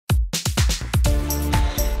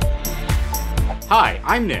Hi,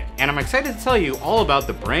 I'm Nick, and I'm excited to tell you all about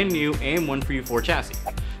the brand new AM14U4 chassis.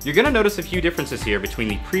 You're going to notice a few differences here between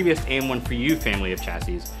the previous AM14U family of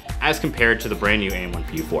chassis as compared to the brand new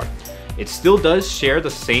AM14U4. It still does share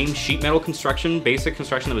the same sheet metal construction, basic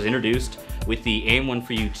construction that was introduced with the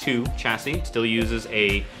AM14U2 chassis. It still uses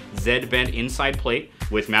a Z-bent inside plate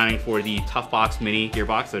with mounting for the Toughbox mini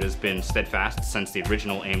gearbox that has been steadfast since the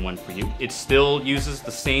original AM14U. It still uses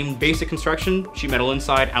the same basic construction, sheet metal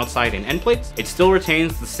inside, outside, and end plates. It still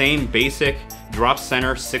retains the same basic drop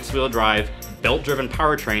center 6-wheel drive belt-driven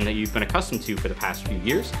powertrain that you've been accustomed to for the past few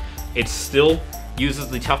years. It still uses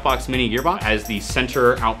the Toughbox mini gearbox as the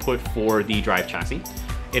center output for the drive chassis.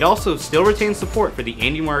 It also still retains support for the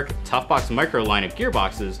Handymark Toughbox Micro line of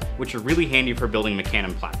gearboxes, which are really handy for building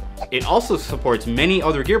Mecanum platforms. It also supports many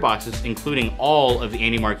other gearboxes, including all of the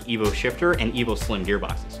Handymark Evo Shifter and Evo Slim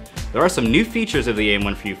gearboxes. There are some new features of the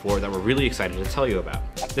AM14U4 that we're really excited to tell you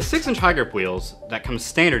about. The 6-inch high grip wheels that come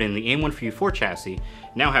standard in the AM14U4 chassis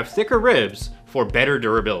now have thicker ribs for better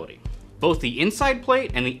durability. Both the inside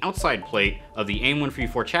plate and the outside plate of the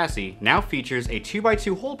AM14U4 chassis now features a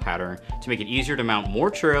 2x2 hole pattern to make it easier to mount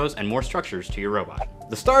more churros and more structures to your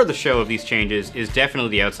robot. The star of the show of these changes is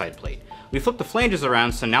definitely the outside plate. We flipped the flanges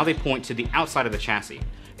around so now they point to the outside of the chassis.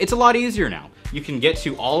 It's a lot easier now. You can get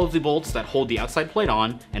to all of the bolts that hold the outside plate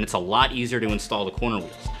on, and it's a lot easier to install the corner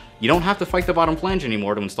wheels. You don't have to fight the bottom flange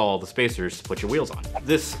anymore to install all the spacers to put your wheels on.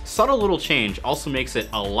 This subtle little change also makes it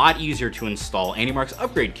a lot easier to install Handymark's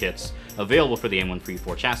upgrade kits available for the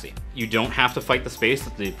AM14U4 chassis. You don't have to fight the space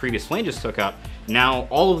that the previous flanges took up. Now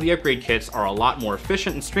all of the upgrade kits are a lot more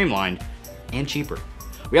efficient and streamlined, and cheaper.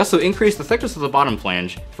 We also increased the thickness of the bottom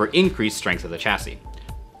flange for increased strength of the chassis.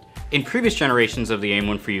 In previous generations of the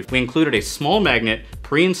AM14U, we included a small magnet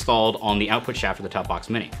pre-installed on the output shaft of the Toughbox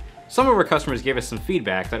Mini. Some of our customers gave us some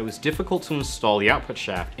feedback that it was difficult to install the output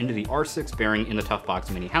shaft into the R6 bearing in the Toughbox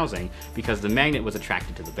Mini housing because the magnet was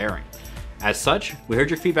attracted to the bearing. As such, we heard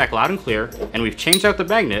your feedback loud and clear, and we've changed out the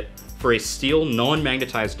magnet for a steel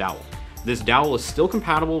non-magnetized dowel. This dowel is still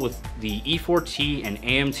compatible with the E4T and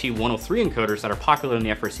AMT103 encoders that are popular in the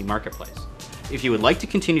FRC marketplace. If you would like to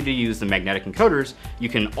continue to use the magnetic encoders, you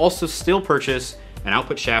can also still purchase an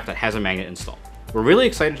output shaft that has a magnet installed. We're really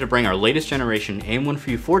excited to bring our latest generation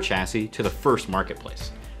AM14U4 chassis to the first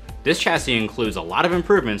marketplace. This chassis includes a lot of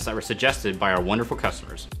improvements that were suggested by our wonderful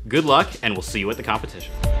customers. Good luck, and we'll see you at the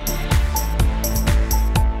competition.